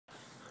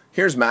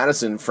Here's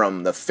Madison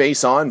from the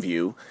face-on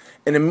view,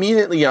 and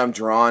immediately I'm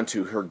drawn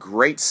to her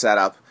great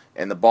setup,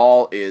 and the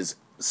ball is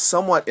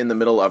somewhat in the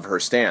middle of her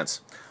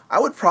stance.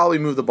 I would probably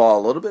move the ball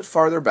a little bit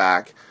farther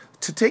back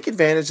to take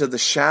advantage of the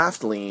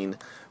shaft lean,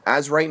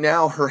 as right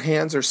now her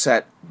hands are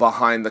set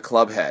behind the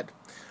club head.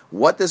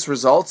 What this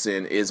results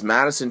in is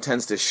Madison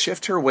tends to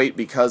shift her weight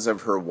because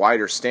of her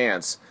wider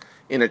stance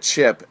in a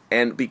chip,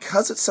 and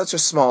because it's such a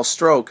small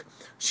stroke,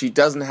 she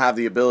doesn't have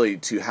the ability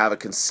to have a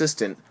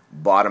consistent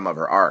bottom of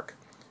her arc.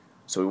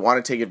 So we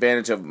want to take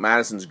advantage of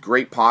Madison's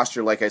great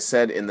posture, like I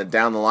said in the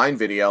down the line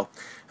video,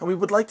 and we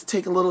would like to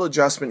take a little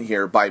adjustment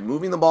here by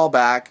moving the ball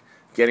back,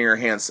 getting her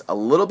hands a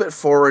little bit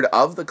forward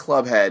of the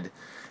club head,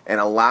 and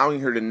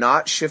allowing her to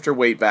not shift her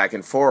weight back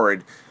and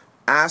forward.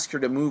 Ask her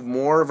to move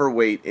more of her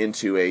weight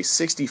into a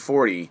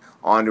 60-40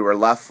 onto her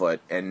left foot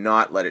and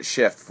not let it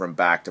shift from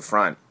back to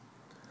front.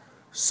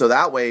 So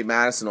that way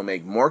Madison will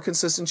make more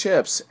consistent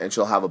chips and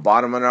she'll have a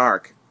bottom of an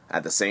arc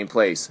at the same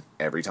place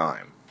every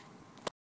time.